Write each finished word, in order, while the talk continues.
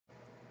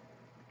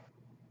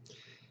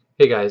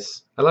Hey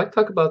guys, I'd like to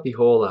talk about the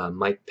whole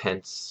Mike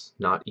Pence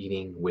not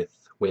eating with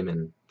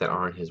women that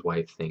aren't his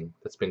wife thing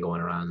that's been going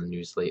around in the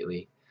news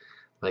lately.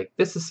 Like,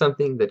 this is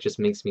something that just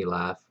makes me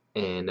laugh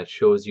and that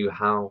shows you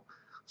how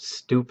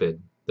stupid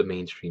the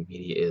mainstream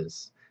media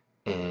is.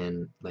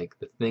 And, like,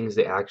 the things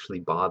they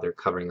actually bother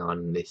covering on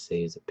and they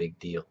say is a big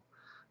deal.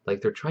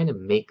 Like, they're trying to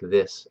make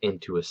this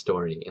into a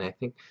story. And I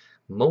think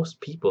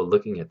most people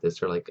looking at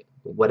this are like,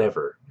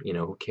 whatever,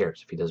 who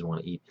cares if he doesn't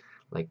want to eat?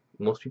 Like,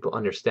 most people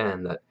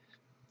understand that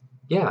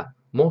yeah,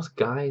 most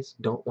guys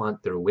don't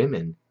want their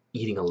women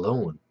eating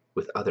alone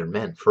with other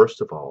men, first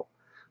of all.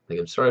 Like,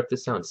 I'm sorry if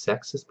this sounds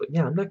sexist, but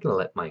yeah, I'm not gonna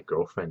let my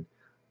girlfriend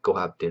go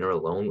have dinner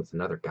alone with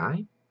another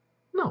guy.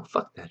 No,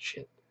 fuck that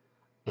shit.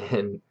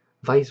 And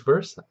vice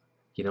versa.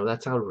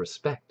 That's out of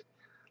respect.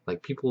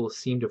 Like, people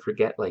seem to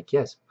forget, like,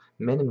 yes,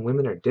 men and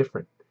women are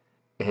different.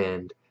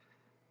 And,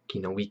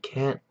 we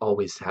can't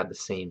always have the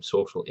same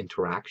social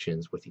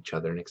interactions with each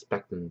other and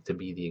expect them to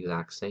be the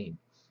exact same.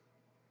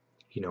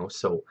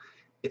 So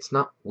it's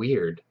not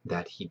weird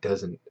that he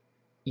doesn't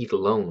eat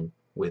alone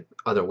with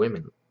other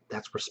women.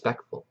 That's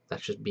respectful.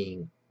 That's just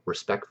being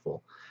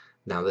respectful.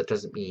 Now that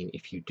doesn't mean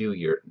if you do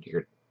you're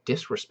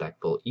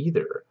disrespectful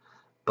either,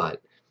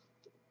 but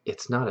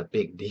it's not a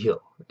big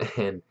deal.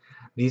 And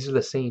these are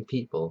the same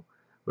people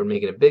who are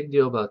making a big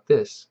deal about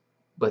this,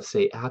 but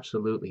say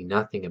absolutely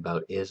nothing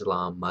about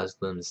Islam,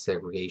 Muslims,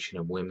 segregation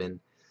of women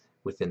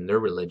within their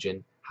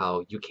religion,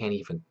 how you can't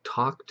even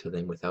talk to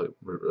them without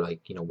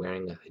like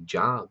wearing a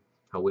hijab,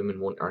 how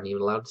women aren't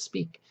even allowed to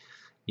speak.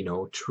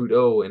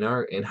 Trudeau in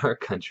our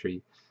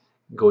country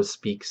goes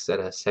speaks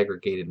at a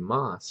segregated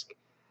mosque.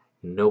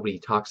 Nobody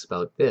talks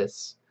about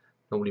this.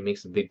 Nobody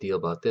makes a big deal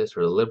about this,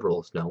 or the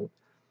liberals don't.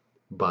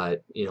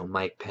 But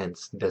Mike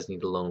Pence doesn't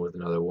eat alone with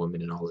another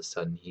woman, and all of a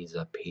sudden he's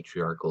a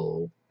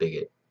patriarchal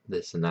bigot,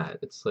 this and that.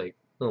 It's like,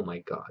 oh my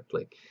God,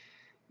 like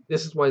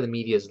this is why the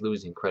media is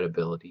losing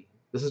credibility.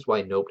 This is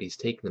why nobody's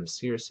taking them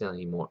seriously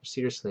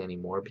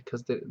anymore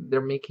because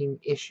they're making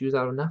issues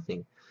out of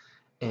nothing.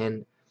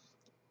 And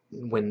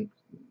when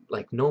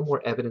like no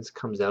more evidence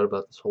comes out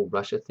about this whole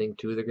Russia thing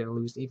too, they're going to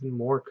lose even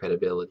more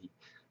credibility.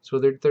 So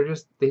they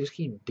just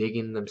keep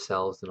digging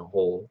themselves in a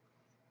hole.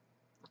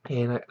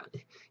 And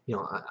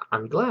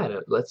I'm glad.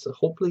 Let's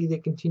hopefully they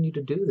continue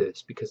to do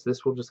this because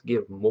this will just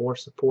give more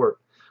support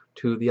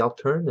to the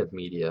alternative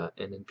media,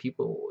 and then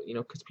people,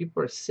 because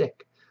people are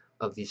sick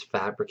of these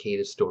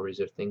fabricated stories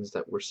or things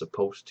that we're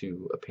supposed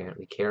to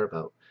apparently care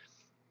about.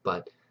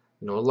 But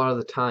a lot of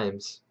the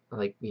times,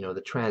 like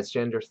the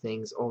transgender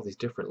things, all these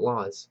different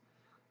laws,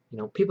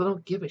 people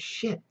don't give a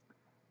shit.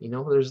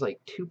 There's like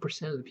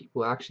 2% of the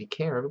people who actually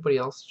care. Everybody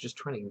else is just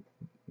trying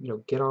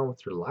to, get on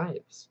with their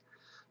lives.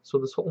 So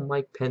this whole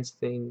Mike Pence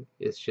thing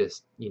is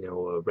just,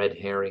 a red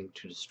herring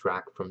to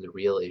distract from the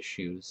real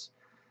issues.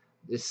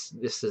 This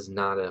is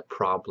not a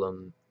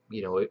problem.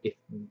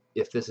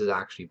 If this is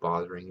actually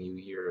bothering you,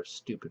 you're a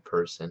stupid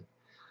person,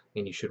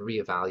 and you should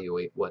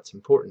reevaluate what's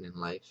important in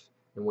life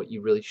and what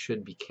you really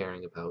should be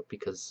caring about,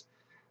 because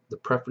the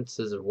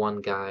preferences of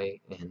one guy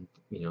and,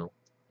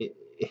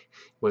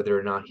 whether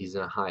or not he's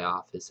in a high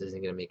office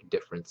isn't going to make a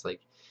difference.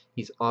 Like,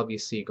 he's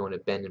obviously going to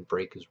bend and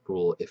break his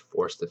rule if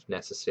forced, if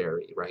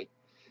necessary, right?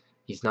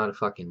 He's not a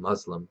fucking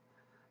Muslim.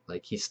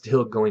 Like, he's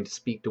still going to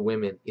speak to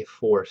women if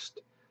forced,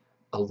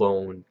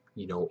 alone,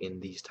 in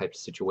these types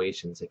of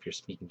situations, if you're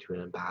speaking to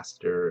an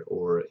ambassador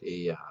or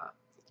a,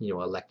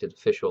 elected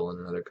official in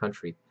another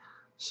country.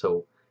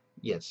 So,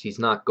 yes, he's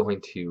not going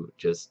to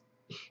just,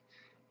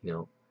 you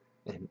know,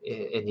 and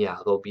yeah,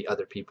 there'll be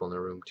other people in the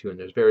room too, and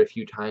there's very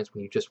few times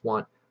when you just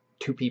want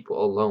two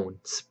people alone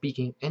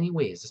speaking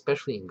anyways,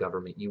 especially in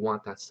government. You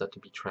want that stuff to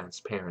be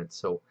transparent.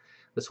 So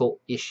this whole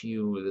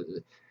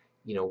issue,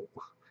 you know,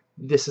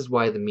 this is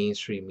why the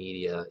mainstream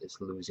media is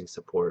losing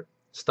support.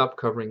 Stop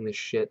covering this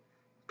shit.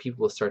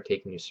 People will start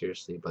taking you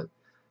seriously, but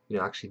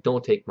actually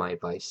don't take my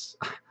advice.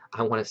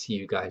 I want to see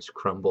you guys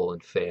crumble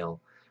and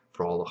fail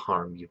for all the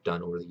harm you've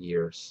done over the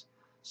years.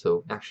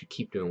 So actually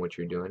keep doing what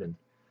you're doing, and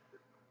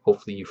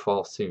hopefully you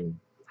fall soon.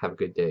 Have a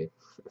good day.